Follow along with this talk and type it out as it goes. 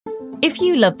If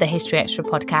you love the History Extra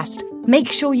podcast,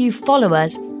 make sure you follow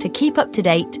us to keep up to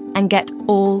date and get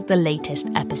all the latest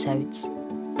episodes.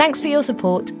 Thanks for your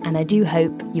support, and I do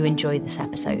hope you enjoy this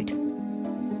episode.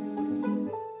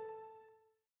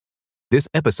 This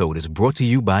episode is brought to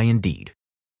you by Indeed.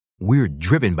 We're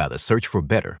driven by the search for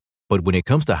better, but when it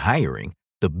comes to hiring,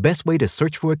 the best way to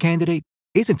search for a candidate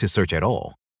isn't to search at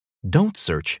all. Don't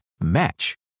search,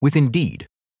 match with Indeed.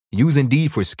 Use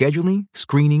Indeed for scheduling,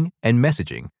 screening, and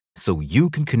messaging so you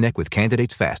can connect with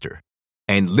candidates faster.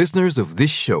 And listeners of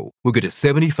this show will get a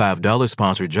 $75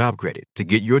 sponsored job credit to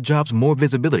get your jobs more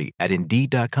visibility at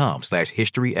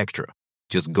Indeed.com/HistoryExtra.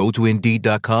 Just go to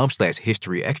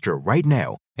Indeed.com/HistoryExtra right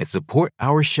now and support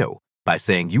our show by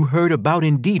saying you heard about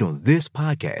Indeed on this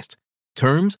podcast.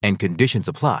 Terms and conditions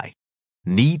apply.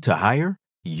 Need to hire?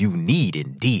 You need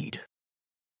Indeed.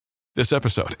 This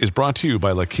episode is brought to you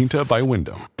by La Quinta by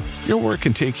Wyndham. Your work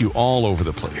can take you all over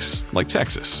the place, like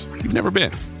Texas. You've never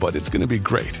been, but it's going to be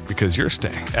great because you're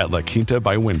staying at La Quinta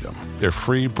by Wyndham. Their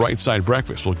free Bright Side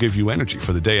breakfast will give you energy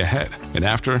for the day ahead. And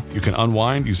after, you can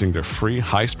unwind using their free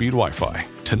high-speed Wi-Fi.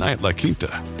 Tonight, La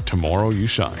Quinta. Tomorrow, you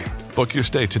shine. Book your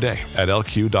stay today at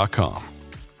LQ.com.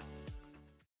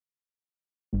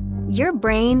 Your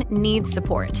brain needs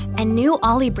support, and new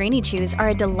Ollie Brainy Chews are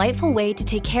a delightful way to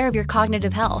take care of your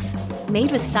cognitive health.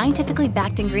 Made with scientifically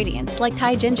backed ingredients like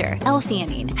Thai ginger,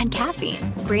 L-theanine, and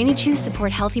caffeine, Brainy Chews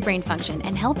support healthy brain function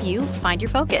and help you find your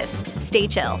focus, stay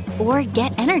chill, or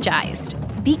get energized.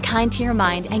 Be kind to your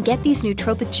mind and get these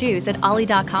nootropic chews at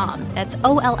ollie.com. That's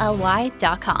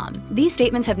OLLY.com. These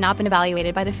statements have not been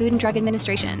evaluated by the Food and Drug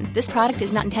Administration. This product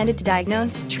is not intended to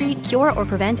diagnose, treat, cure, or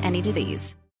prevent any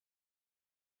disease.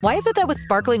 Why is it that with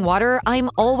sparkling water, I'm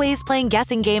always playing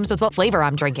guessing games with what flavor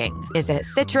I'm drinking? Is it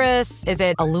citrus? Is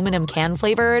it aluminum can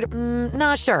flavored?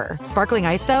 Not sure. Sparkling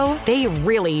ice, though, they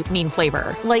really mean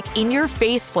flavor. Like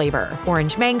in-your-face flavor.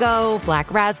 Orange mango,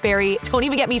 black raspberry. Don't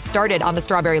even get me started on the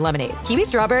strawberry lemonade. Kiwi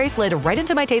strawberry slid right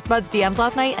into my taste buds DMs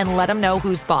last night and let them know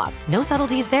who's boss. No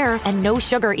subtleties there, and no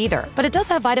sugar either. But it does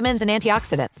have vitamins and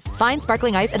antioxidants. Find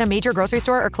sparkling ice at a major grocery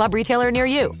store or club retailer near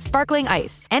you. Sparkling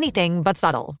ice. Anything but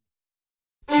subtle.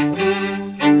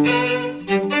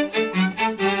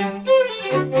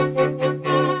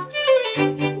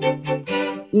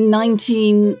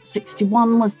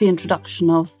 1961 was the introduction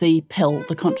of the pill,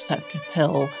 the contraceptive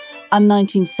pill, and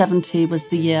 1970 was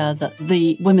the year that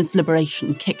the women's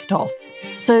liberation kicked off.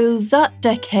 So that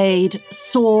decade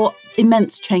saw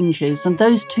immense changes, and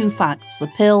those two facts, the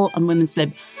pill and women's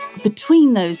lib,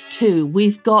 between those two,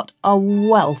 we've got a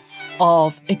wealth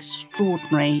of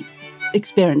extraordinary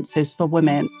experiences for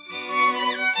women.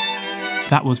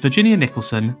 That was Virginia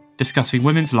Nicholson discussing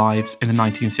women's lives in the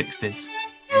 1960s.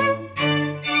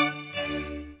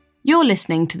 You're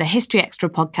listening to the History Extra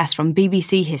podcast from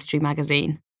BBC History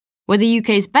Magazine. We're the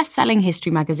UK's best-selling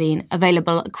history magazine,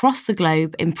 available across the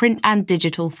globe in print and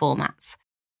digital formats.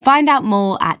 Find out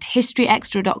more at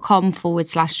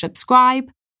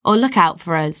historyextra.com/subscribe or look out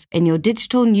for us in your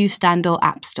digital newsstand or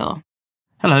app store.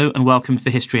 Hello and welcome to the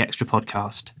History Extra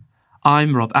podcast.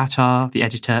 I'm Rob Attar, the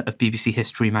editor of BBC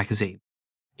History Magazine.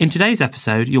 In today's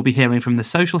episode, you'll be hearing from the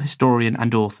social historian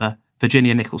and author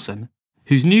Virginia Nicholson,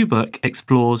 whose new book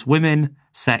explores women,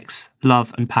 sex,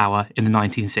 love and power in the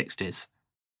 1960s.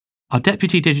 Our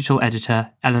deputy digital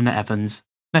editor, Eleanor Evans,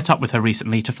 met up with her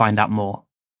recently to find out more.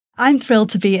 I'm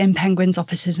thrilled to be in Penguin's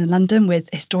offices in London with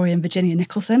historian Virginia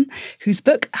Nicholson, whose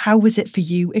book, How Was It For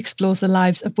You?, explores the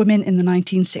lives of women in the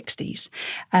 1960s.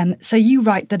 So you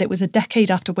write that it was a decade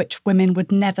after which women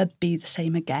would never be the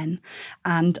same again.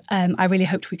 And I really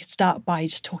hoped we could start by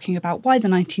just talking about why the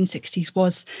 1960s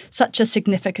was such a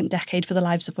significant decade for the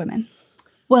lives of women.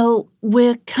 Well,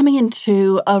 we're coming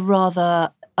into a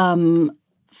rather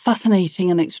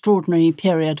fascinating and extraordinary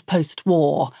period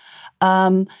post-war.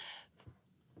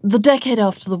 The decade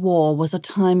after the war was a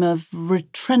time of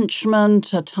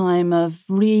retrenchment, a time of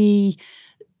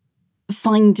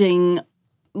finding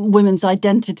women's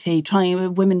identity,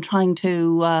 women trying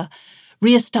to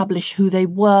re-establish who they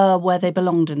were, where they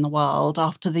belonged in the world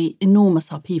after the enormous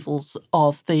upheavals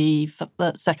of the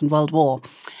Second World War.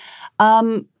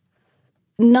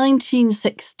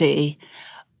 1960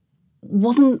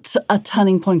 wasn't a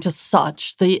turning point as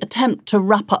such. The attempt to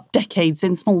wrap up decades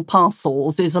in small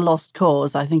parcels is a lost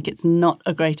cause. I think it's not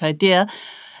a great idea.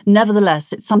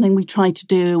 Nevertheless, it's something we try to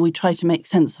do. We try to make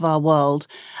sense of our world.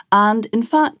 And in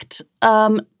fact,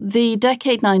 the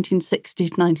decade 1960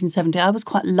 to 1970, I was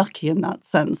quite lucky in that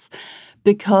sense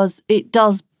because it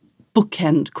does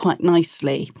bookend quite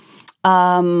nicely.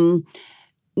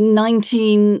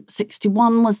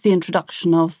 1961 was the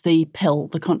introduction of the pill,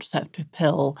 the contraceptive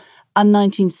pill, And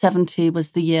 1970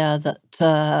 was the year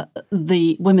that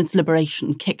the women's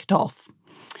liberation kicked off.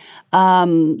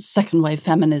 Second wave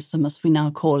feminism, as we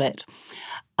now call it.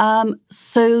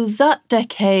 So that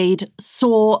decade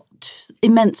saw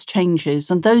immense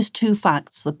changes, and those two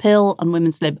facts, the pill and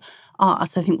women's lib, are,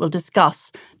 as I think we'll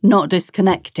discuss, not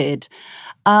disconnected.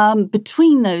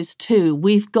 Between those two,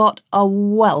 we've got a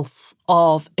wealth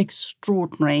of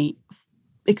extraordinary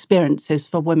experiences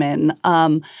for women.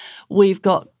 We've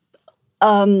got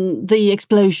the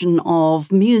explosion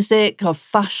of music, of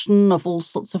fashion, of all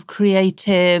sorts of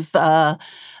creative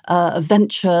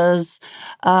ventures.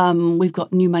 We've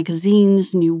got new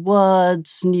magazines, new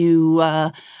words, new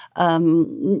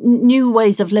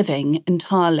ways of living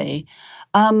entirely.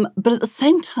 But at the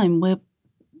same time, we're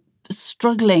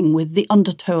struggling with the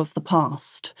undertow of the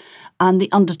past and the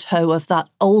undertow of that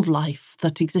old life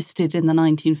that existed in the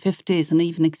 1950s and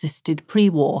even existed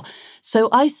pre-war. So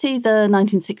I see the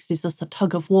 1960s as a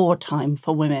tug-of-war time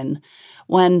for women,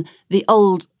 when the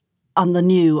old and the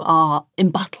new are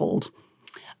embattled.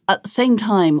 At the same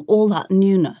time, all that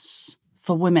newness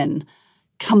for women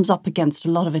comes up against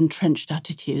a lot of entrenched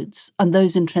attitudes, and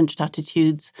those entrenched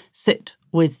attitudes sit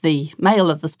with the male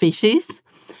of the species.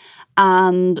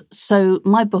 And so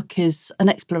my book is an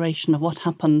exploration of what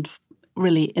happened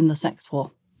really in the sex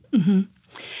war. Mm-hmm.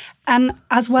 And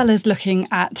as well as looking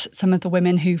at some of the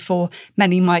women who for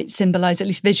many might symbolise, at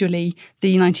least visually,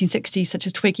 the 1960s, such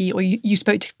as Twiggy, or you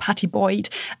spoke to Pattie Boyd,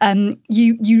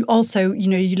 you also,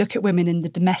 you look at women in the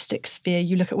domestic sphere,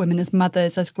 you look at women as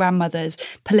mothers, as grandmothers,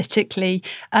 politically.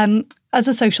 As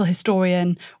a social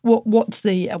historian,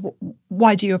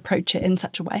 why do you approach it in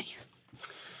such a way?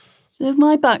 So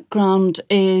my background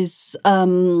is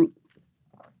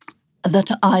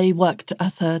that I worked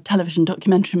as a television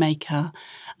documentary maker.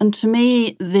 And to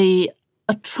me, the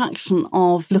attraction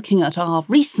of looking at our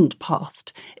recent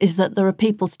past is that there are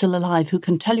people still alive who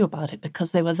can tell you about it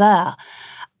because they were there.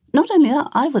 Not only that,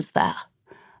 I was there.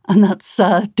 And that's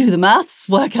do the maths,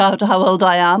 work out how old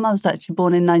I am. I was actually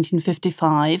born in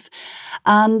 1955.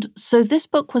 And so this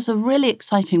book was a really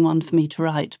exciting one for me to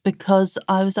write because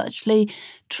I was actually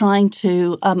trying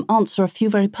to answer a few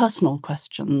very personal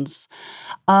questions.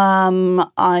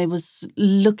 I was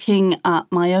looking at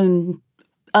my own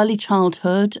early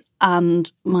childhood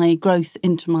and my growth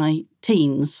into my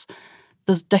teens.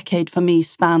 This decade for me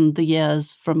spanned the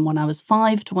years from when I was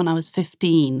 5 to when I was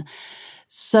 15.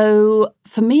 So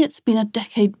for me, it's been a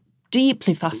decade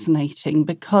deeply fascinating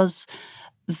because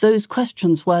those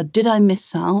questions were, did I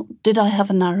miss out? Did I have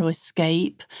a narrow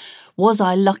escape? Was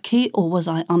I lucky or was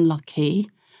I unlucky?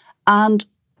 And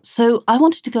so I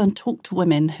wanted to go and talk to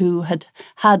women who had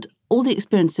had all the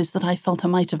experiences that I felt I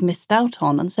might have missed out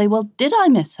on and say, well, did I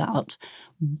miss out?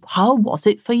 How was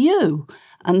it for you?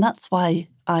 And that's why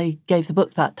I gave the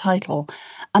book that title.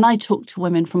 And I talked to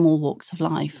women from all walks of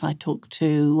life. I talked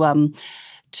to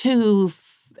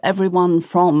everyone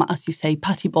from, as you say,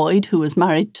 Pattie Boyd, who was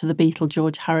married to the Beatle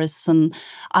George Harrison.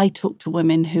 I talked to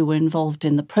women who were involved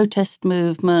in the protest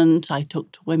movement. I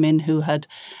talked to women who had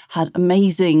had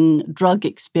amazing drug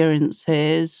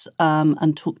experiences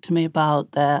and talked to me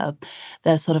about their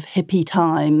sort of hippie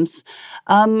times.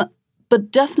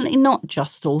 But definitely not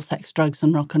just all sex, drugs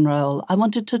and rock and roll. I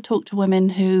wanted to talk to women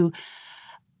who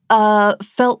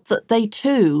felt that they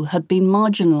too had been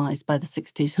marginalised by the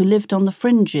 60s, who lived on the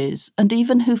fringes, and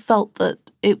even who felt that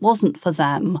it wasn't for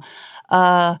them.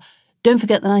 Don't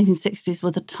forget the 1960s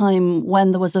were the time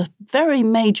when there was a very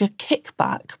major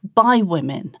kickback by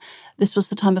women. This was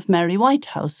the time of Mary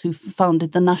Whitehouse, who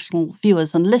founded the National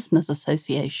Viewers and Listeners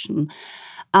Association.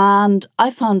 And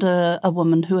I found a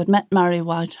woman who had met Mary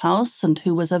Whitehouse and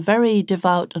who was a very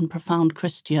devout and profound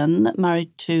Christian,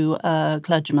 married to a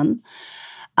clergyman.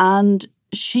 And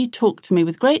she talked to me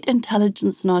with great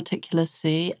intelligence and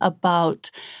articulacy about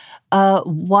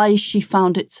why she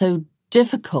found it so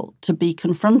difficult to be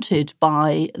confronted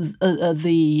by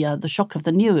the shock of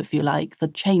the new, if you like, the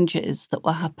changes that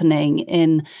were happening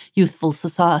in youthful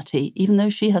society, even though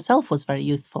she herself was very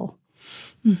youthful.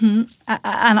 Mm-hmm.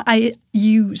 And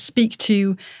you speak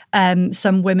to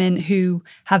some women who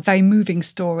have very moving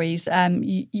stories.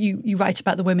 You write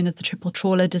about the women of the Triple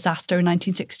Trawler disaster in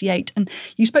 1968, and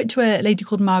you spoke to a lady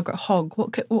called Margaret Hogg.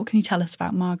 What can you tell us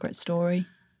about Margaret's story?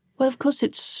 Well, of course,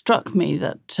 it struck me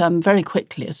that very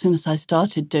quickly, as soon as I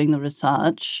started doing the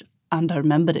research, and I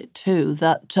remembered it too,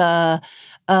 that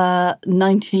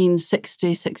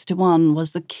 1960-61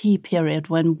 was the key period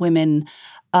when women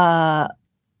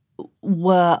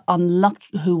were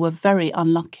unlucky, who were very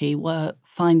unlucky, were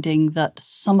finding that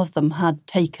some of them had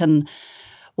taken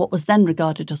what was then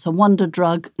regarded as a wonder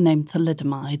drug named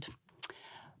thalidomide.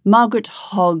 Margaret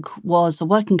Hogg was a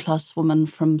working-class woman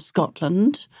from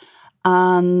Scotland,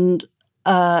 and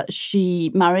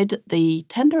she married at the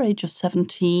tender age of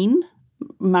 17.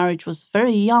 Marriage was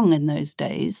very young in those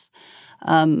days.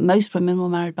 Most women were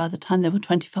married by the time they were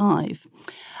 25.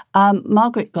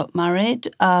 Margaret got married.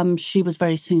 She was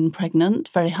very soon pregnant,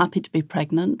 very happy to be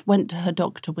pregnant, went to her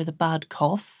doctor with a bad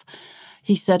cough.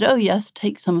 He said, "Oh, yes,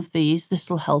 take some of these. This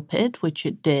will help it," which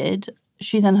it did.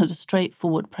 She then had a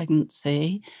straightforward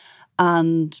pregnancy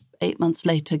and 8 months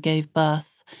later gave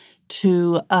birth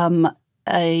to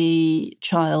a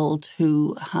child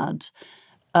who had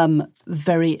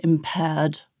very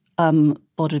impaired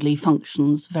bodily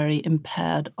functions, very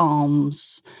impaired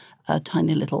arms,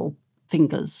 tiny little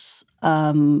fingers,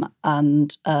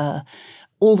 and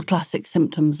all the classic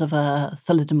symptoms of a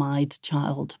thalidomide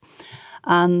child.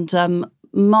 And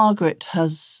Margaret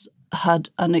has had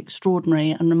an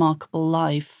extraordinary and remarkable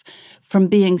life from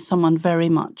being someone very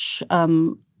much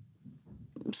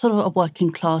sort of a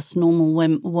working-class, normal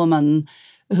woman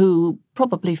who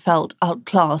probably felt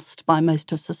outclassed by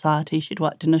most of society. She'd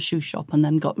worked in a shoe shop and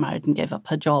then got married and gave up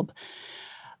her job.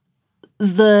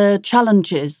 The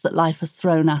challenges that life has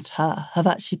thrown at her have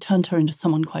actually turned her into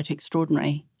someone quite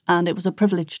extraordinary, and it was a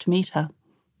privilege to meet her.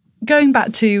 Going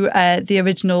back to the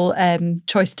original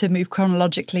choice to move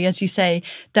chronologically, as you say,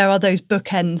 there are those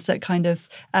bookends that kind of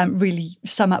really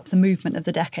sum up the movement of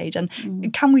the decade. And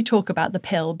can we talk about the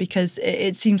pill? Because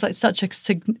it seems like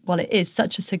it is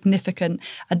such a significant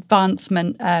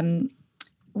advancement.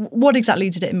 What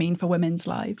exactly did it mean for women's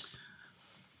lives?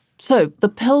 So the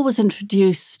pill was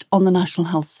introduced on the National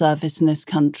Health Service in this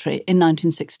country in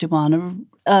 1961.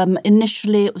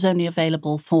 Initially, it was only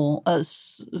available for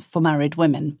married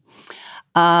women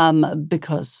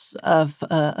because of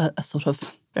a sort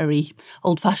of very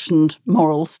old-fashioned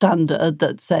moral standard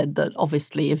that said that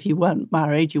obviously if you weren't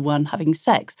married, you weren't having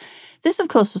sex. This, of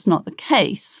course, was not the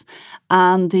case,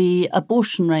 and the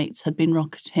abortion rates had been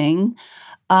rocketing.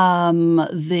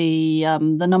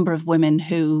 The number of women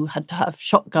who had to have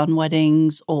shotgun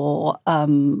weddings or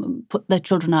put their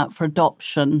children out for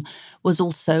adoption was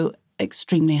also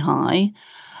extremely high.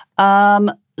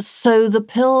 So the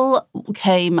pill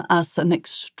came as an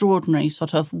extraordinary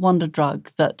sort of wonder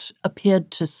drug that appeared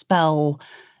to spell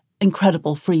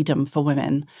incredible freedom for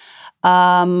women.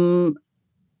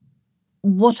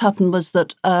 What happened was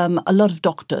that a lot of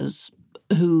doctors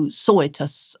who saw it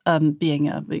as being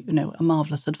a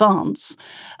marvellous advance,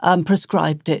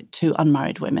 prescribed it to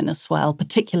unmarried women as well.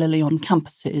 Particularly on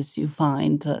campuses, you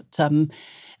find that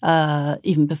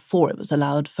even before it was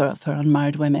allowed for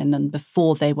unmarried women and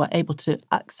before they were able to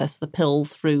access the pill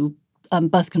through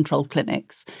birth control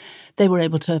clinics, they were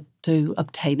able to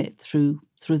obtain it through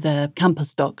their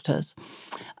campus doctors.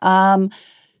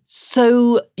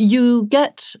 So you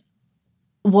get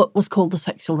what was called the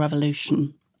sexual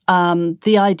revolution.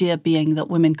 The idea being that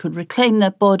women could reclaim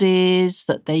their bodies,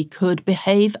 that they could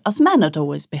behave as men had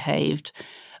always behaved,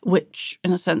 which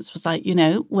in a sense was like,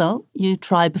 you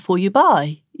try before you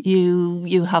buy.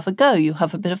 You have a go, you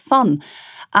have a bit of fun.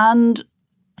 And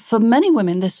for many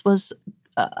women, this was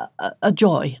a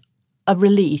joy, a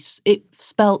release. It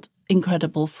spelt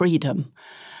incredible freedom.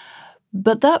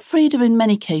 But that freedom in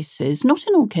many cases, not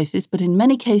in all cases, but in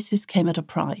many cases came at a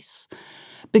price.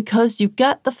 Because you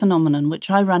get the phenomenon, which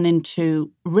I ran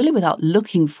into really without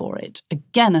looking for it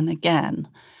again and again,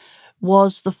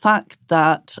 was the fact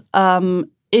that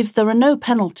if there are no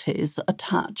penalties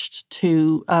attached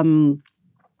to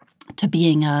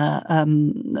being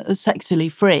sexually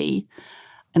free,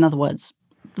 in other words,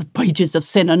 the wages of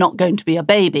sin are not going to be a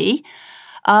baby,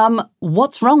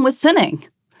 what's wrong with sinning?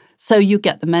 So you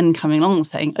get the men coming along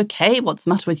saying, okay, what's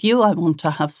the matter with you? I want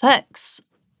to have sex.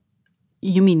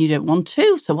 You mean you don't want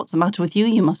to? So what's the matter with you?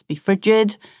 You must be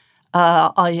frigid.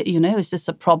 Is this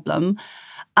a problem?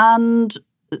 And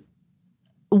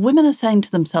women are saying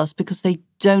to themselves, because they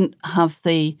don't have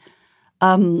the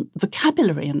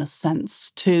vocabulary, in a sense,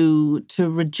 to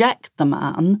reject the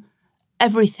man,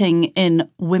 everything in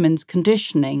women's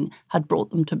conditioning had brought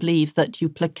them to believe that you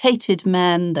placated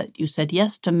men, that you said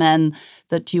yes to men,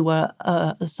 that you were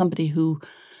somebody who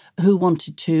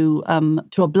wanted to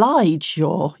oblige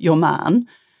your man.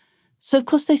 So, of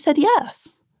course, they said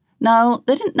yes. Now,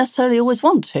 they didn't necessarily always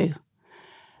want to.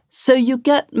 So you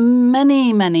get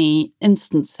many, many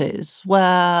instances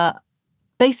where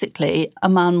basically a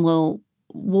man will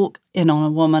walk in on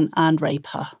a woman and rape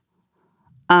her.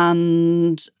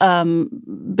 And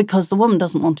because the woman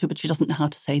doesn't want to, but she doesn't know how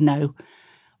to say no.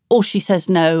 Or she says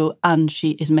no and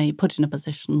she is put in a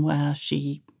position where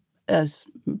she is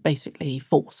basically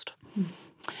forced.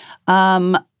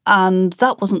 And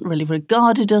that wasn't really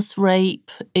regarded as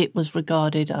rape. It was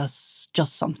regarded as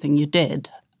just something you did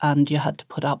and you had to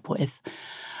put up with.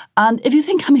 And if you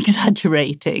think I'm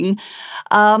exaggerating,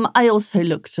 I also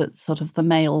looked at sort of the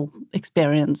male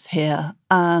experience here,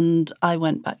 and I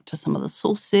went back to some of the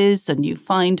sources, and you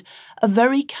find a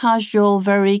very casual,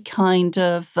 very kind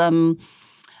of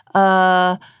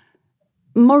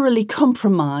morally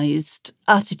compromised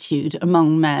attitude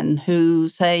among men who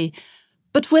say,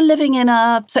 but we're living in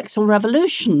a sexual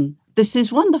revolution. This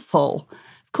is wonderful.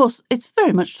 Of course, it's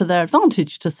very much to their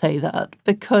advantage to say that,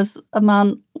 because a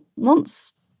man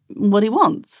wants what he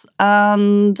wants.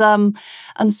 And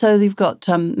so you've got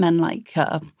men like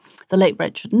the late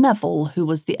Richard Neville, who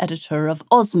was the editor of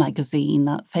Oz magazine,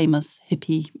 that famous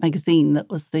hippie magazine that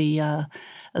was that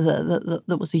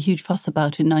was a huge fuss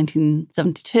about in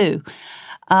 1972.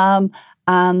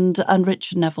 And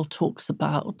Richard Neville talks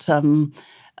about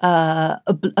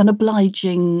an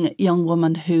obliging young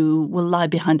woman who will lie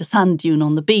behind a sand dune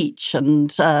on the beach,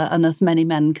 and as many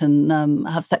men can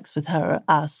have sex with her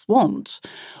as want.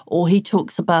 Or he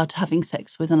talks about having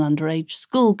sex with an underage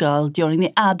schoolgirl during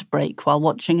the ad break while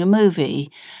watching a movie.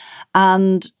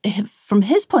 And from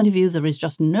his point of view, there is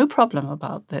just no problem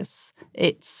about this.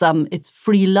 It's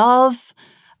free love.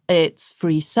 It's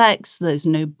free sex. There's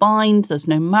no bind. There's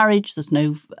no marriage. There's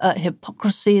no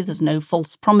hypocrisy. There's no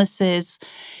false promises.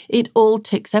 It all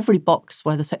ticks every box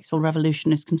where the sexual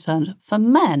revolution is concerned for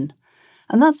men.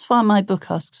 And that's why my book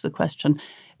asks the question.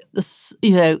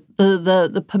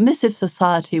 The permissive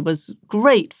society was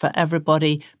great for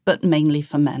everybody, but mainly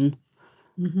for men.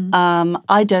 Mm-hmm.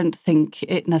 I don't think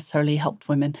it necessarily helped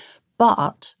women,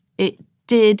 but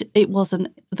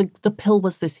the pill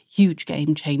was this huge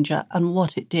game changer. And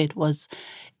what it did was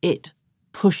it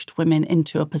pushed women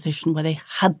into a position where they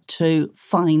had to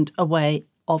find a way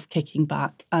of kicking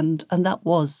back. And that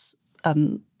was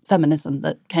feminism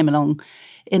that came along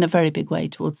in a very big way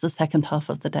towards the second half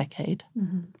of the decade.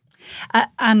 Mm-hmm.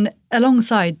 And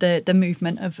alongside the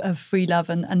movement of free love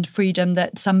and freedom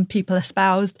that some people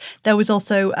espoused, there was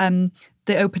also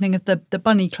the opening of the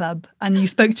Bunny Club, and you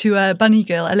spoke to a bunny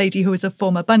girl, a lady who was a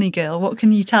former bunny girl. What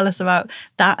can you tell us about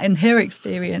that and her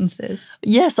experiences?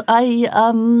 Yes, I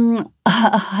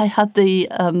had the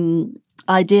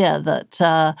idea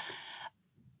that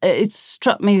it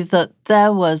struck me that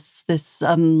there was this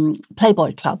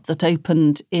Playboy Club that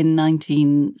opened in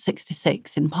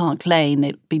 1966 in Park Lane.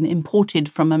 It had been imported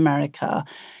from America.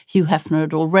 Hugh Hefner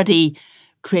had already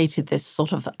created this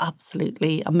sort of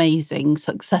absolutely amazing,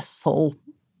 successful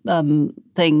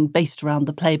thing based around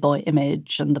the Playboy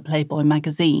image and the Playboy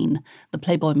magazine. The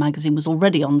Playboy magazine was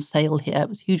already on sale here. It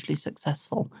was hugely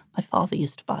successful. My father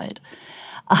used to buy it.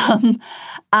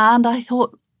 And I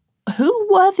thought, who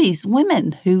were these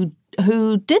women who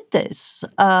did this?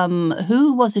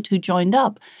 Who was it who joined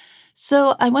up?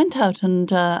 So I went out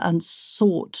and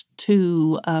sought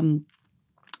two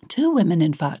women,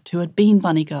 in fact, who had been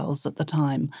bunny girls at the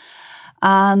time,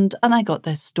 and I got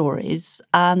their stories,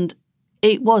 and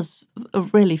it was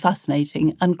really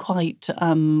fascinating and quite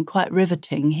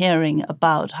riveting hearing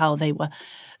about how they were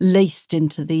laced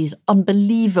into these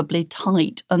unbelievably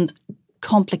tight and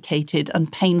complicated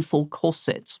and painful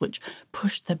corsets which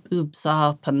pushed their boobs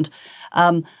up. And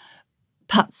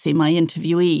Patsy, my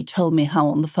interviewee, told me how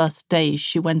on the first day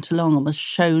she went along and was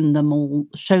shown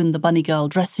the bunny girl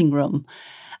dressing room,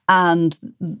 and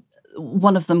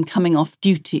one of them coming off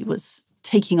duty was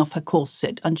taking off her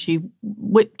corset, and she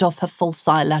whipped off her false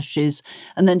eyelashes,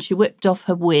 and then she whipped off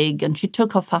her wig, and she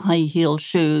took off her high-heel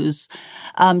shoes,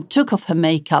 took off her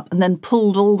makeup, and then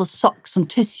pulled all the socks and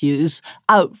tissues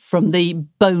out from the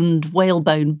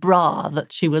whalebone bra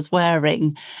that she was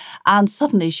wearing. And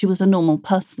suddenly she was a normal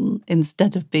person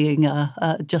instead of being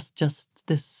just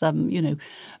this,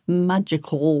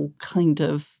 magical kind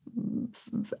of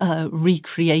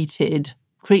recreated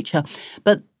creature.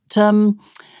 But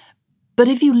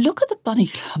if you look at the Bunny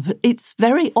Club, it's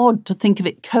very odd to think of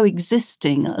it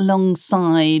coexisting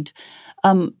alongside,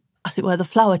 as it were, the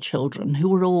Flower Children, who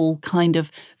were all kind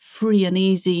of free and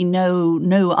easy,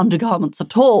 no undergarments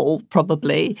at all,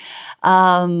 probably.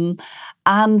 And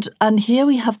here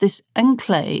we have this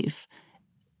enclave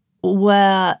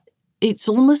where it's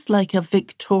almost like a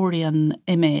Victorian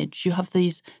image. You have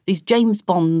these James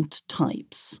Bond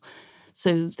types.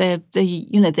 So they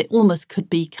almost could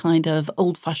be kind of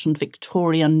old-fashioned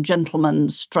Victorian gentlemen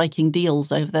striking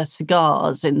deals over their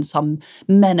cigars in some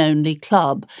men-only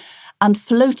club. And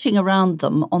floating around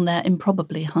them on their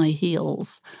improbably high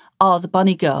heels are the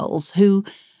bunny girls who,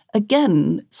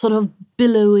 again, sort of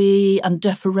billowy and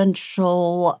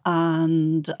deferential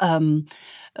and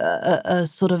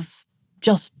sort of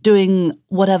just doing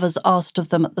whatever's asked of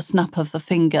them at the snap of the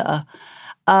finger.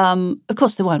 Of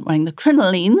course, they weren't wearing the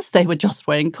crinolines, they were just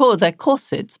wearing their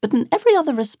corsets, but in every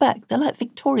other respect, they're like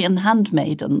Victorian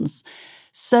handmaidens.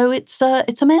 So it's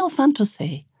a male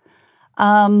fantasy.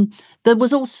 There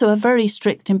was also a very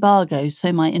strict embargo,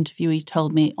 so my interviewee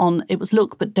told me, on it was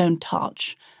look but don't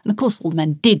touch. And of course, all the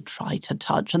men did try to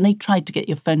touch, and they tried to get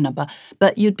your phone number,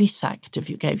 but you'd be sacked if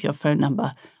you gave your phone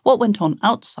number. What went on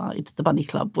outside the Bunny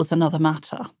Club was another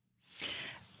matter.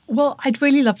 Well, I'd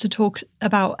really love to talk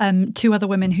about two other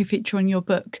women who feature in your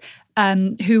book,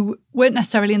 who weren't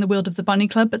necessarily in the world of the Bunny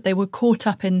Club, but they were caught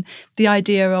up in the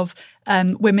idea of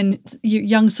women,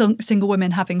 young single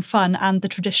women having fun and the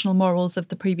traditional morals of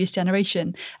the previous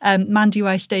generation. Mandy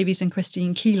Rice Davies and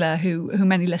Christine Keeler, who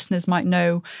many listeners might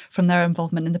know from their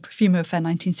involvement in the Perfumer Affair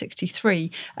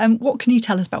 1963. What can you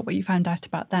tell us about what you found out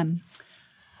about them?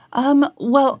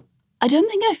 Well, I don't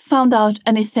think I found out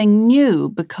anything new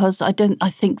because I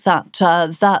think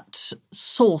that that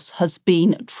source has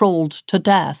been trolled to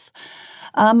death.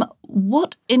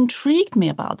 What intrigued me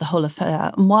about the whole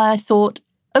affair and why I thought,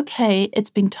 okay, it's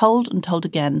been told and told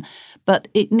again, but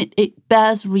it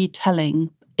bears retelling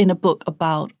in a book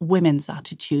about women's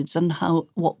attitudes and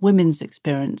what women's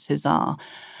experiences are.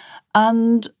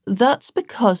 And that's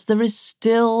because there is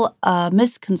still a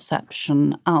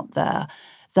misconception out there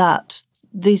that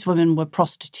these women were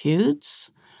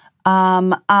prostitutes,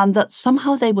 and that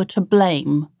somehow they were to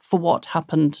blame for what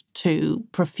happened to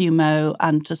Profumo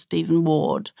and to Stephen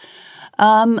Ward.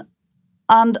 And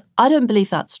I don't believe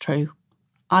that's true.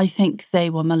 I think they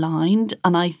were maligned,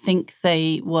 and I think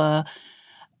they were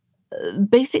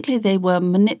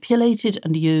manipulated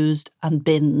and used and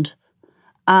binned.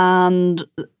 And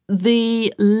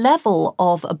the level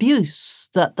of abuse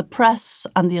that the press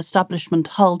and the establishment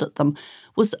hurled at them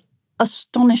was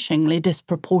astonishingly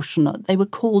disproportionate. They were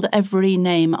called every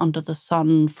name under the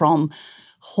sun, from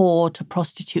whore to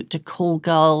prostitute to call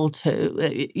girl to,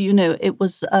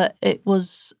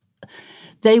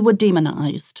 they were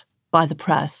demonized by the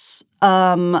press.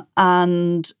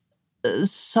 And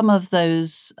some of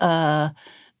those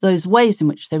ways in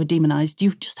which they were demonized,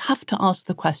 you just have to ask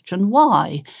the question,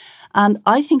 why? And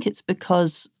I think it's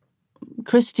because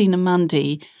Christine and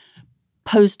Mandy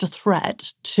posed a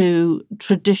threat to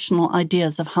traditional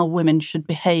ideas of how women should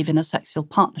behave in a sexual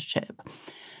partnership.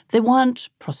 They weren't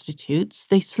prostitutes.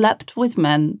 They slept with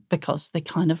men because they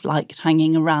kind of liked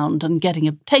hanging around and getting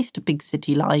a taste of big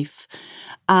city life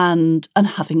and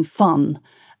having fun.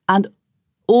 And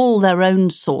all their own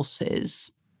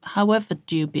sources, however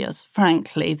dubious,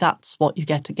 frankly, that's what you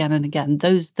get again and again.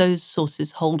 Those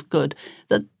sources hold good,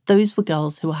 that those were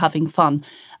girls who were having fun.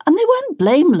 And they weren't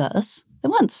blameless. They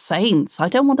weren't saints. I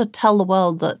don't want to tell the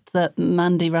world that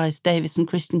Mandy Rice Davies and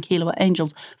Christine Keeler were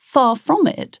angels. Far from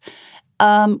it.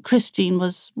 Christine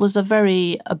was a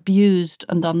very abused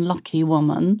and unlucky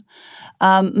woman.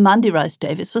 Mandy Rice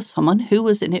Davies was someone who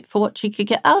was in it for what she could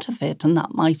get out of it, and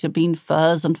that might have been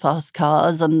furs and fast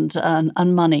cars and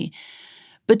money.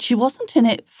 But she wasn't in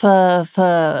it for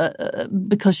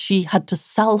because she had to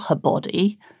sell her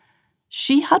body.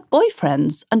 She had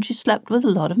boyfriends and she slept with a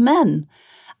lot of men.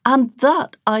 And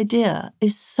that idea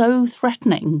is so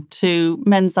threatening to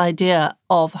men's idea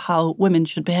of how women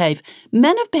should behave.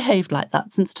 Men have behaved like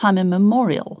that since time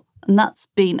immemorial, and that's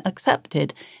been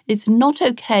accepted. It's not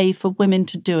okay for women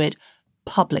to do it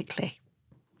publicly.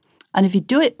 And if you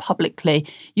do it publicly,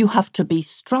 you have to be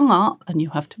strung up and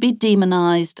you have to be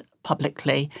demonized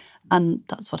publicly. And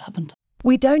that's what happened.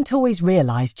 We don't always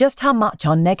realise just how much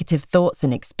our negative thoughts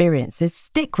and experiences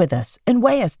stick with us and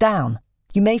weigh us down.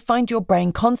 You may find your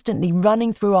brain constantly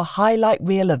running through a highlight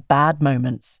reel of bad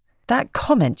moments. That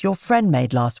comment your friend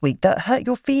made last week that hurt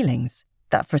your feelings.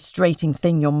 That frustrating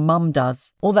thing your mum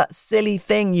does. Or that silly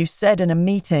thing you said in a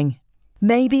meeting.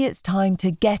 Maybe it's time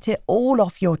to get it all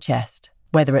off your chest.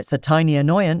 Whether it's a tiny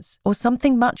annoyance or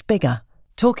something much bigger.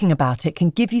 Talking about it can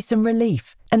give you some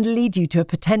relief and lead you to a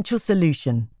potential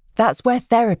solution. That's where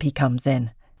therapy comes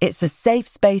in. It's a safe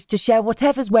space to share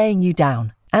whatever's weighing you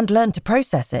down and learn to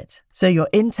process it, so your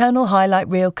internal highlight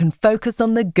reel can focus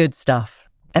on the good stuff.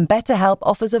 And BetterHelp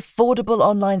offers affordable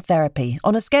online therapy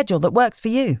on a schedule that works for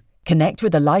you. Connect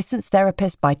with a licensed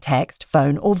therapist by text,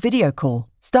 phone, or video call.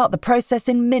 Start the process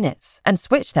in minutes and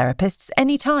switch therapists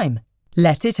anytime.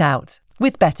 Let it out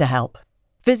with BetterHelp.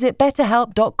 Visit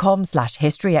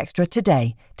betterhelp.com/historyextra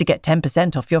today to get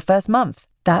 10% off your first month.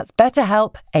 That's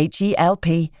BetterHelp,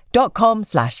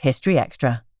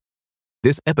 HELP.com/historyextra.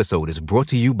 This episode is brought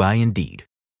to you by Indeed.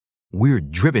 We're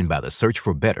driven by the search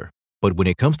for better, but when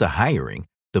it comes to hiring,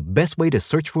 the best way to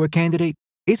search for a candidate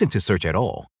isn't to search at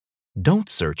all. Don't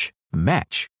search,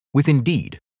 match with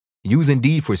Indeed. Use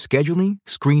Indeed for scheduling,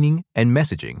 screening, and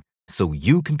messaging so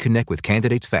you can connect with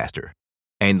candidates faster.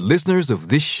 And listeners of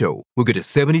this show will get a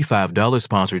 $75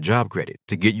 sponsored job credit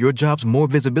to get your jobs more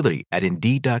visibility at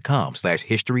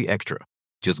Indeed.com/HistoryExtra.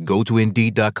 Just go to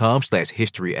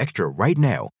Indeed.com/HistoryExtra right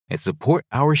now and support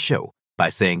our show by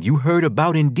saying you heard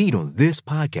about Indeed on this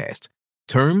podcast.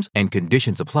 Terms and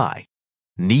conditions apply.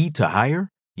 Need to hire?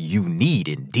 You need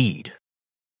Indeed.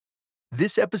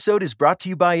 This episode is brought to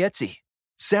you by Etsy.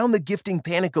 Sound the gifting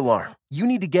panic alarm. You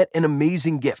need to get an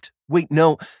amazing gift. Wait,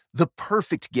 no, the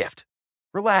perfect gift.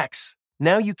 Relax.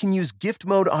 Now you can use gift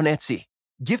mode on Etsy.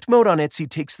 Gift mode on Etsy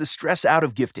takes the stress out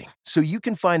of gifting, so you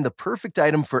can find the perfect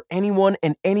item for anyone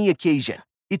and any occasion.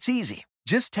 It's easy.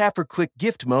 Just tap or click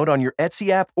gift mode on your Etsy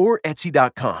app or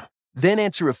Etsy.com. Then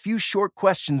answer a few short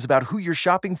questions about who you're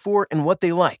shopping for and what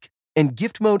they like. And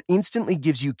gift mode instantly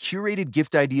gives you curated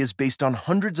gift ideas based on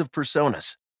hundreds of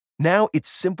personas. Now it's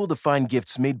simple to find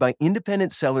gifts made by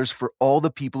independent sellers for all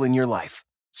the people in your life.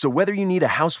 So whether you need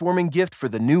a housewarming gift for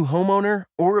the new homeowner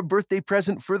or a birthday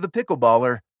present for the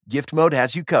pickleballer, Gift Mode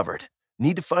has you covered.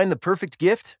 Need to find the perfect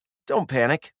gift? Don't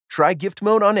panic. Try Gift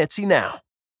Mode on Etsy now.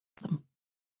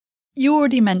 You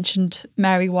already mentioned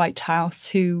Mary Whitehouse,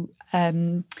 who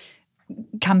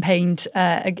campaigned,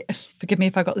 forgive me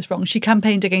if I got this wrong, she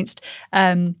campaigned against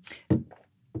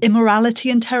immorality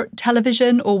in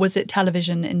television, or was it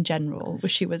television in general?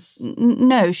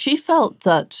 No, she felt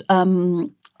that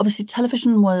obviously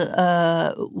television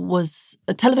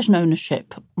television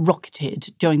ownership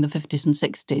rocketed during the 50s and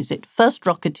 60s. It first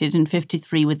rocketed in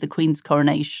 53 with the Queen's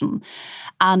coronation,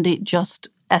 and it just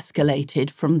escalated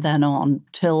from then on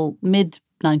till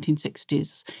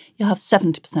mid-1960s. You have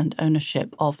 70%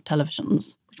 ownership of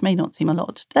televisions, which may not seem a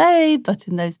lot today, but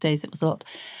in those days it was a lot.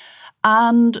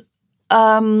 And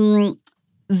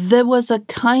there was a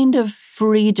kind of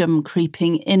freedom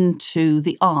creeping into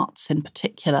the arts in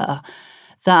particular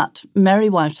that Mary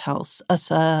Whitehouse,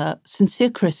 as a sincere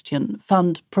Christian,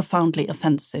 found profoundly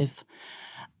offensive.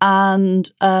 And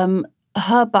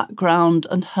her background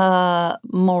and her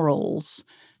morals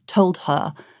told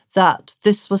her that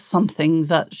this was something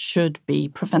that should be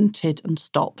prevented and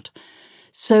stopped.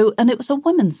 So, and it was a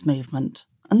women's movement.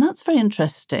 And that's very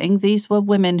interesting. These were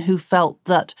women who felt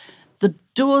that the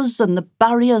doors and the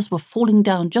barriers were falling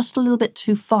down just a little bit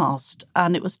too fast,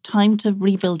 and it was time to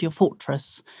rebuild your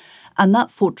fortress. And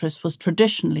that fortress was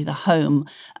traditionally the home.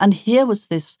 And here was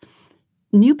this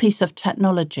new piece of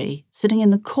technology sitting in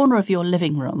the corner of your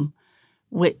living room,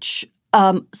 which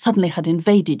suddenly had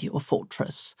invaded your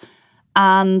fortress.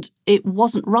 And it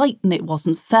wasn't right and it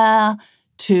wasn't fair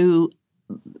to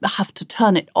have to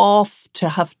turn it off, to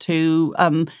have to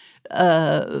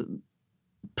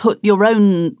put your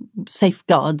own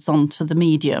safeguards onto the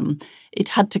medium. It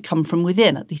had to come from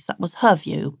within. At least that was her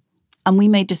view. And we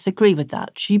may disagree with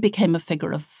that. She became a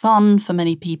figure of fun for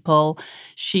many people.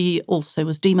 She also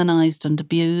was demonized and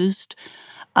abused.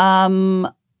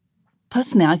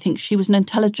 Personally, I think she was an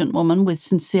intelligent woman with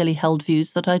sincerely held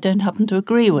views that I don't happen to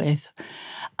agree with,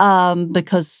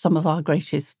 because some of our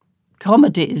greatest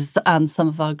comedies and some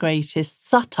of our greatest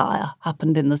satire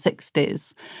happened in the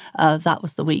 60s. That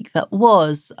was the week that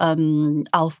was.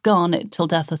 Alf Garnett, Till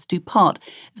Death Us Do Part.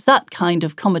 It was that kind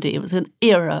of comedy. It was an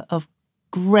era of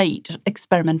great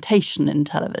experimentation in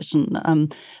television,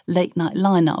 late night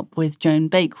lineup with Joan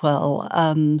Bakewell,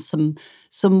 some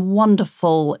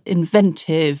wonderful,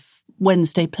 inventive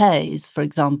Wednesday plays, for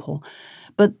example.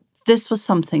 But this was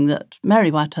something that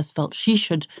Mary Whitehouse felt she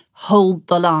should hold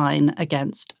the line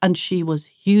against, and she was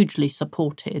hugely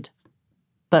supported.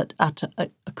 But at a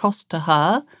cost to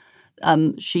her,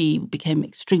 she became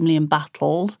extremely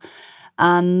embattled.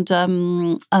 And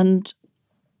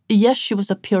yes, she was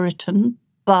a Puritan,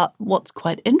 but what's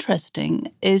quite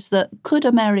interesting is that could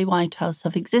a Mary Whitehouse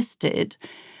have existed,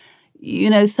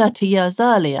 30 years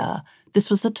earlier? This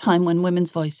was a time when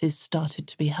women's voices started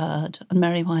to be heard, and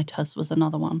Mary Whitehouse was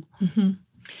another one. Mm-hmm.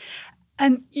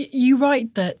 And you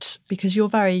write that, because you're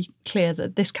very clear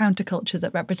that this counterculture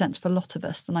that represents for a lot of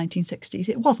us the 1960s,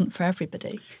 it wasn't for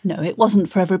everybody. No, it wasn't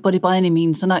for everybody by any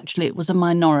means, and actually it was a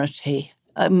minority.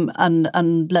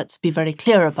 And let's be very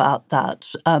clear about that.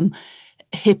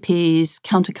 Hippies,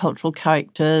 countercultural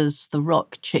characters, the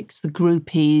rock chicks, the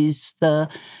groupies, the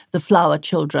flower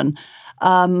children,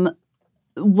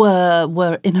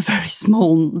 were in a very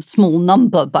small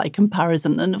number by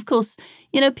comparison. And of course,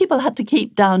 people had to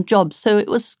keep down jobs. So it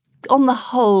was, on the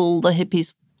whole, the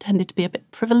hippies tended to be a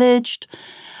bit privileged.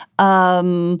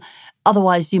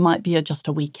 Otherwise, you might be just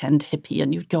a weekend hippie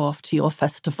and you'd go off to your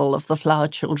festival of the flower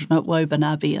children at Woburn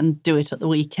Abbey and do it at the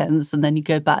weekends, and then you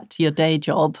go back to your day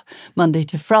job Monday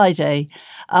to Friday.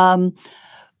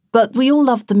 But we all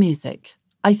loved the music.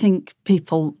 I think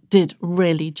people did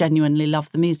really genuinely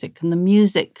love the music, and the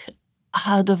music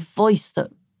had a voice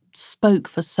that spoke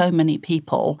for so many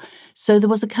people. So there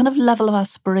was a kind of level of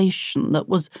aspiration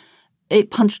it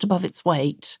punched above its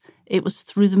weight. It was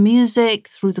through the music,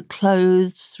 through the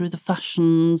clothes, through the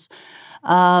fashions,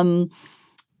 and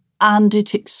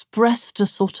it expressed a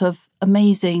sort of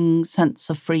amazing sense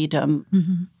of freedom.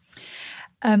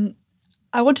 Mm-hmm.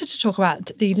 I wanted to talk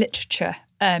about the literature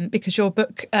because your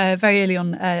book very early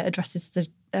on addresses the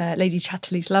Lady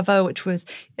Chatterley's Lover, which was,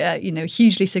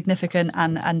 hugely significant,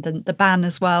 and the ban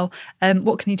as well.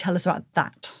 What can you tell us about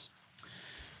that?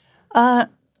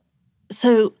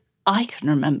 So I can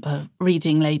remember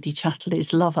reading Lady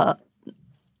Chatterley's Lover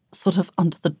sort of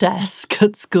under the desk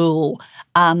at school,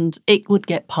 and it would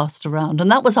get passed around. And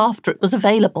that was after it was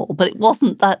available, but it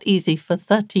wasn't that easy for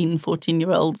 13,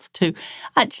 14-year-olds to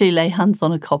actually lay hands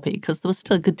on a copy, because there was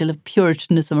still a good deal of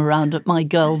Puritanism around at my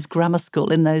girls' grammar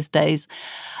school in those days.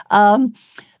 The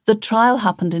trial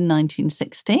happened in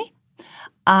 1960,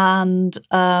 and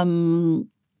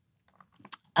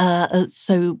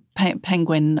so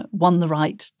Penguin won the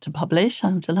right to publish.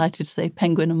 I'm delighted to say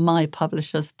Penguin are my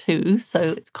publishers too, so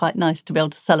it's quite nice to be able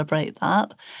to celebrate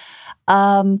that.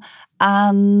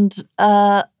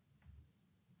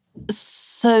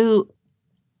 So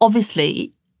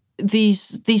obviously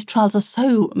these trials are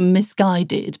so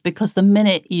misguided, because the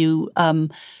minute you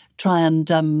try and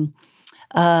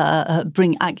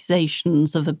bring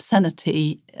accusations of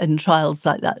obscenity in trials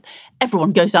like that,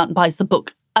 everyone goes out and buys the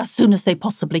book as soon as they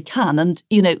possibly can. And,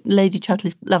 Lady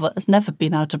Chatterley's Lover has never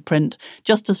been out of print,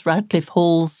 just as Radcliffe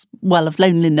Hall's Well of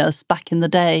Loneliness back in the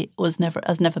day has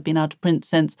never been out of print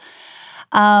since.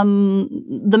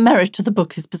 The merit of the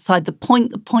book is beside the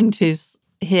point. The point is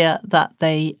here that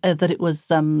it was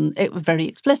very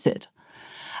explicit.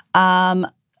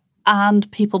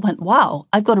 And people went, wow,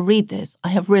 I've got to read this. I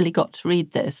have really got to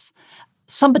read this.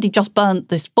 Somebody just burnt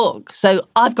this book, so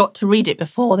I've got to read it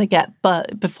before it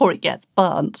gets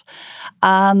burnt.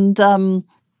 And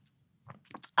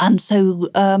so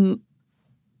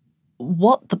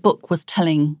what the book was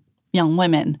telling young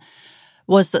women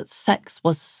was that sex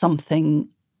was something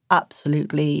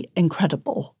absolutely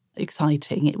incredible,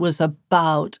 exciting. It was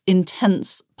about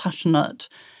intense, passionate,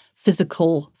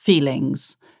 physical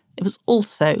feelings. It was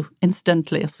also,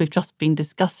 incidentally, as we've just been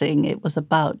discussing, it was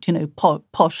about,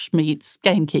 posh meets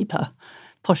gamekeeper,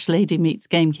 posh lady meets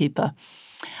gamekeeper.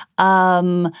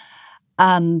 And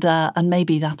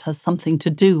maybe that has something to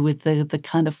do with the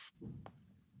kind of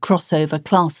crossover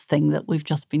class thing that we've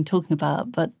just been talking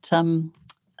about, but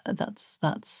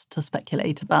that's to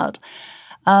speculate about.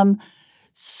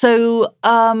 So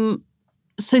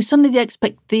suddenly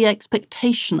the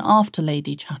expectation after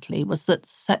Lady Chatterley was that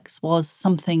sex was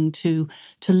something to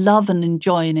love and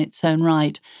enjoy in its own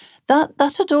right. That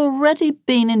had already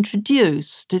been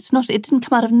introduced. It didn't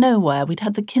come out of nowhere. We'd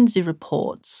had the Kinsey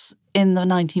reports in the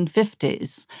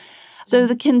 1950s. So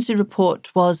the Kinsey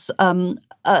report was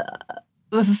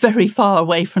very far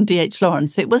away from D.H.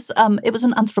 Lawrence. It was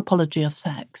an anthropology of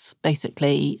sex,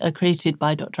 basically, created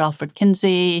by Dr. Alfred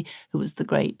Kinsey, who was the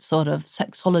great sort of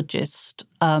sexologist,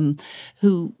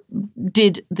 who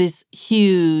did this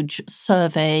huge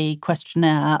survey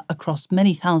questionnaire across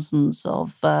many thousands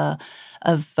of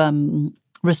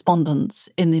respondents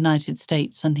in the United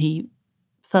States, and he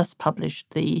first published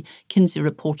the Kinsey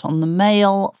report on the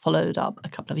male, followed up a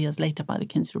couple of years later by the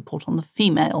Kinsey report on the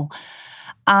female,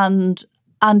 and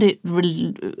it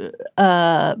really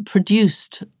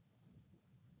produced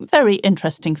very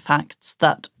interesting facts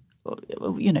that,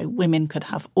 women could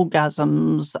have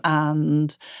orgasms,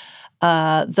 and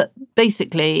that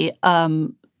basically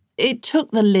it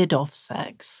took the lid off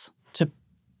sex, to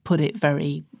put it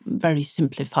very, very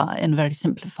simplified, in a very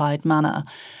simplified manner.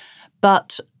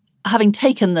 But having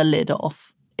taken the lid off,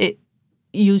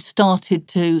 you started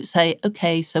to say,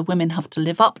 okay, so women have to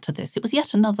live up to this. It was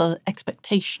yet another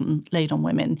expectation laid on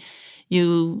women.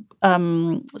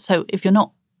 So if you're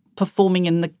not performing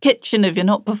in the kitchen, if you're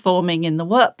not performing in the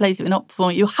workplace, if you're not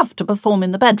performing, you have to perform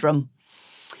in the bedroom.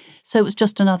 So it was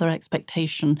just another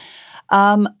expectation.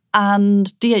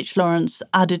 And D.H. Lawrence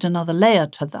added another layer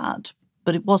to that,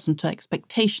 but it wasn't an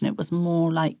expectation. It was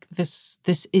more like this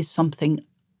is something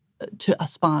to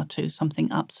aspire to,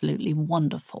 something absolutely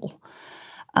wonderful.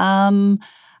 And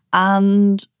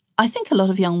I think a lot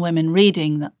of young women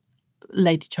reading that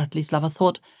Lady Chatterley's Lover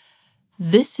thought,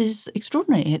 this is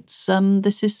extraordinary. It's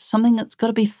this is something that's got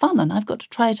to be fun, and I've got to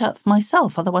try it out for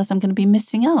myself. Otherwise, I'm going to be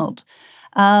missing out.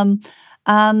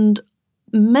 And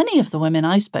many of the women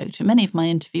I spoke to, many of my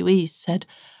interviewees said,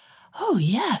 "Oh,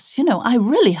 yes, I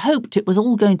really hoped it was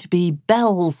all going to be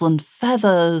bells and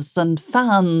feathers and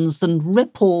fans and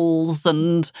ripples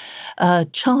and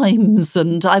chimes,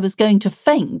 and I was going to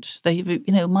faint.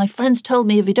 My friends told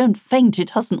me if you don't faint, it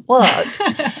hasn't worked."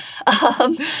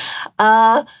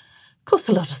 Of course,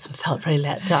 a lot of them felt very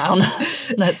let down,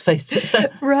 let's face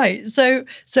it. Right. So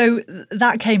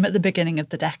that came at the beginning of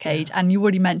the decade. And you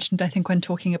already mentioned, I think, when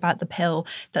talking about the pill,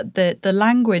 that the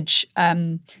language,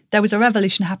 there was a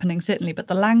revolution happening, certainly, but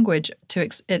the language to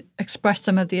express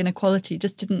some of the inequality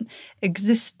just didn't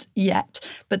exist yet.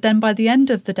 But then by the end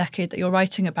of the decade that you're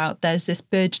writing about, there's this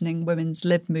burgeoning women's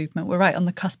lib movement. We're right on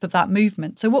the cusp of that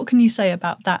movement. So what can you say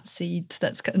about that seed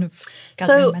that's kind of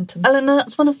gathering momentum? Eleanor,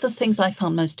 that's one of the things I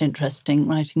found most interesting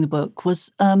writing the book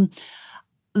was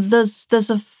there's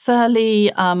a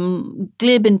fairly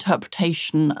glib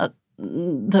interpretation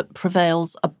that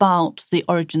prevails about the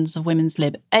origins of women's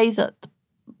lib. A, that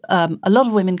a lot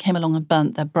of women came along and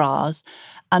burnt their bras,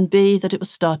 and B, that it was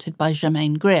started by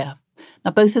Germaine Greer. Now,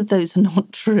 both of those are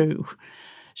not true.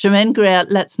 Germaine Greer,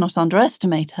 let's not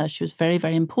underestimate her. She was very,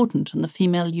 very important, and The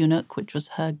Female Eunuch, which was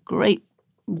her great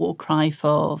war cry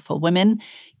for women,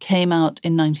 came out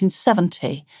in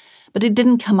 1970. But it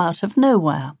didn't come out of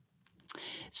nowhere.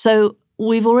 So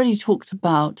we've already talked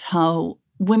about how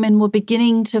women were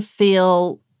beginning to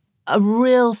feel a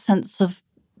real sense of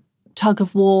tug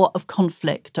of war, of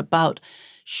conflict about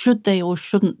should they or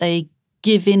shouldn't they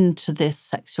give in to this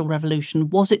sexual revolution?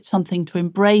 Was it something to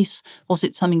embrace? Was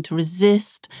it something to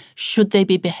resist? Should they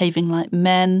be behaving like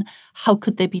men? How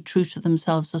could they be true to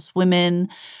themselves as women?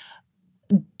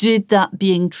 Did that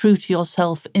being true to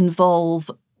yourself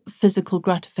involve physical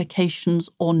gratifications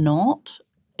or not?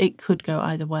 It could go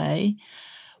either way.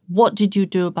 What did you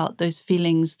do about those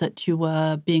feelings that you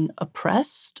were being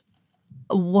oppressed?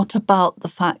 What about the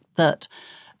fact that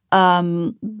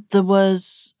there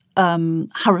was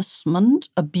harassment,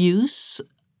 abuse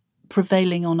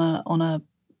prevailing on a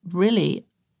really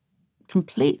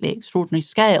completely extraordinary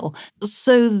scale?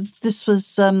 So this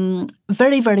was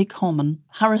very, very common.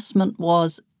 Harassment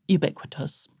was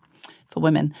ubiquitous for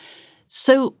women.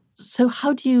 So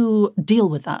how do you deal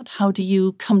with that? How do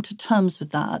you come to terms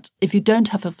with that if you don't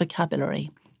have a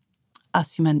vocabulary?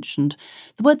 As you mentioned,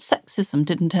 the word sexism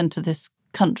didn't enter this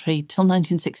country till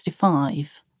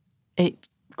 1965. It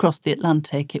crossed the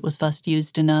Atlantic. It was first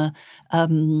used in an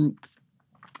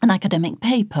academic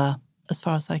paper, as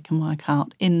far as I can work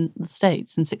out, in the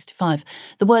States in 1965.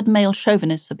 The word male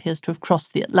chauvinist appears to have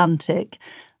crossed the Atlantic.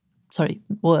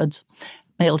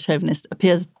 Male chauvinist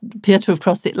appear to have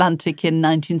crossed the Atlantic in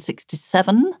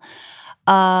 1967.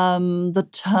 The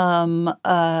term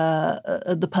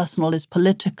the personal is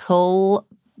political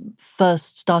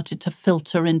first started to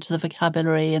filter into the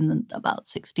vocabulary in about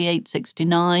 68,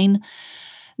 69.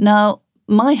 Now,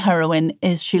 my heroine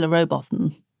is Sheila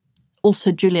Rowbotham,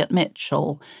 also Juliet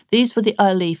Mitchell. These were the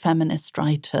early feminist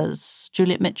writers.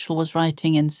 Juliet Mitchell was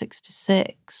writing in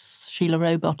 1966. Sheila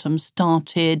Rowbotham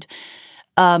started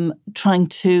trying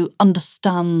to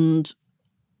understand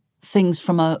things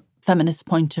from a feminist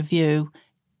point of view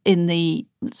in the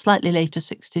slightly later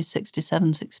 60s,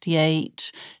 67,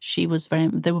 68. They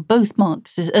were both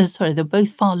Marxist, they were both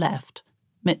far left.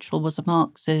 Mitchell was a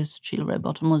Marxist, Sheila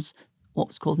Rowbotham was what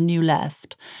was called New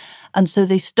Left. And so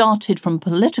they started from a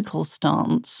political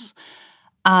stance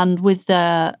and with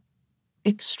their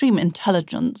extreme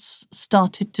intelligence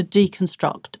started to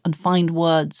deconstruct and find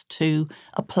words to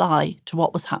apply to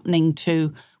what was happening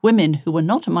to women who were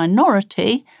not a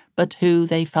minority, but who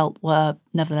they felt were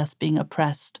nevertheless being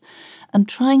oppressed. And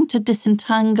trying to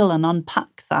disentangle and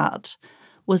unpack that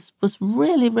was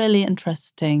really, really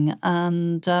interesting.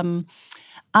 And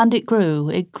it grew.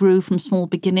 It grew from small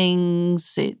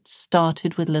beginnings. It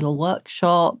started with little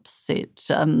workshops. It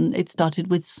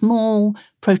started with small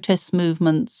protest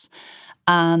movements.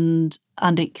 And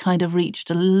it kind of reached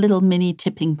a little mini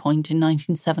tipping point in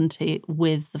 1970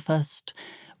 with the first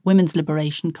Women's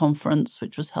Liberation Conference,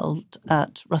 which was held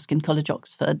at Ruskin College,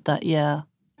 Oxford that year.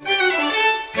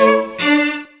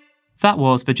 That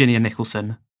was Virginia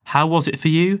Nicholson. How Was It For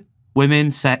You?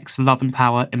 Women, Sex, Love and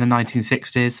Power in the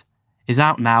 1960s is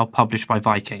out now, published by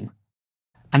Viking.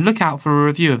 And look out for a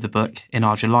review of the book in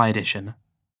our July edition.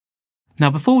 Now,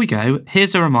 before we go,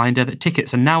 here's a reminder that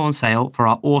tickets are now on sale for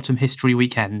our autumn history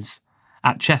weekends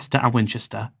at Chester and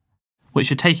Winchester,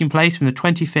 which are taking place from the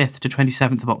 25th to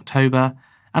 27th of October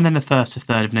and then the 1st to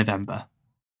 3rd of November.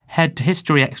 Head to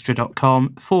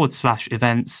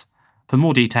historyextra.com/events for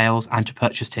more details and to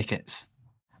purchase tickets.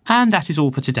 And that is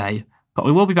all for today, but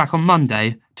we will be back on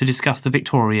Monday to discuss the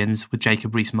Victorians with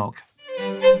Jacob Rees-Mogg.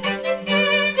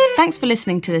 Thanks for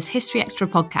listening to this History Extra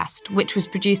podcast, which was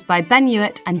produced by Ben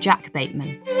Hewitt and Jack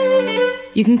Bateman.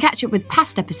 You can catch up with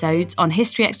past episodes on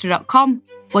historyextra.com,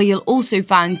 where you'll also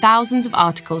find thousands of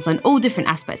articles on all different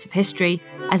aspects of history,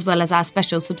 as well as our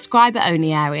special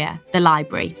subscriber-only area, the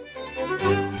library.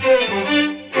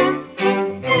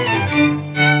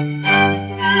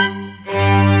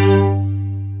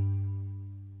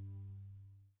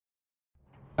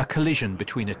 A collision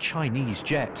between a Chinese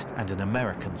jet and an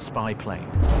American spy plane.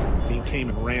 He came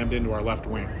and rammed into our left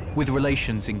wing. With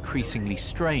relations increasingly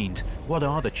strained, what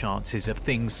are the chances of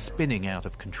things spinning out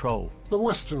of control? The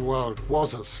Western world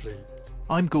was asleep.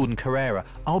 I'm Gordon Carrera.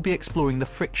 I'll be exploring the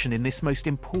friction in this most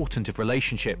important of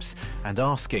relationships and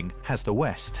asking, has the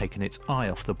West taken its eye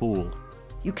off the ball?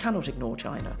 You cannot ignore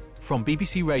China. From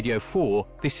BBC Radio 4,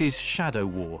 this is Shadow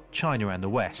War, China and the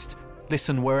West.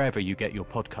 Listen wherever you get your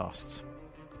podcasts.